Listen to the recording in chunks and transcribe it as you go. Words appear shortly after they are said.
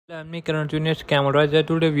I'm Nick Scamadviser.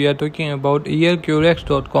 Today we are talking about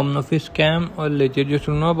Earcurex.com. If it's scam or legit, you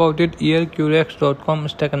should know about it. Earcurex.com.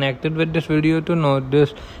 Stay connected with this video to know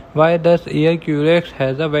this. Why does Earcurex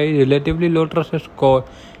has a very relatively low trust score?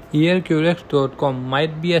 Earcurex.com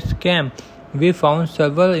might be a scam. We found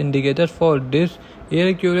several indicators for this.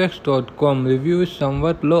 Earcurex.com review is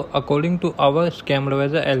somewhat low according to our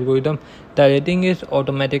Scamadviser algorithm. The rating is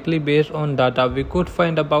automatically based on data we could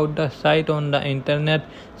find about the site on the internet,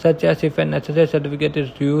 such as if an SSL certificate is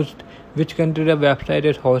used, which country the website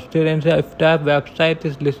is hosted, and if the website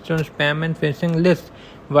is listed on spam and phishing lists.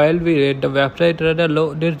 While we rate the website rather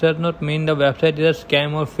low, this does not mean the website is a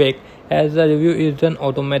scam or fake. As the review is done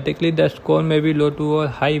automatically, the score may be low to or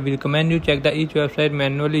high. We recommend you check each website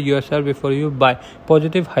manually yourself before you buy.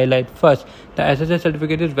 Positive highlight: first, the SSL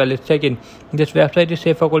certificate is valid. Second, this website is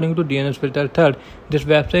safe according to DNS filter. Third, this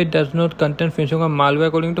website does not contain phishing or malware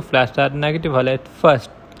according to Flashstart. Negative highlight: first,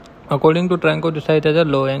 according to Tranco, the site has a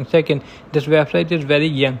low rank. Second, this website is very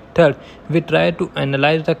young. Third, we tried to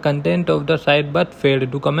analyze the content of the site but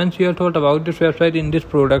failed. To comment your thought about this website in this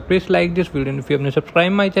product, please like this video. And if you haven't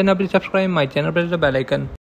subscribed my channel, please subscribe my channel. Press the bell icon.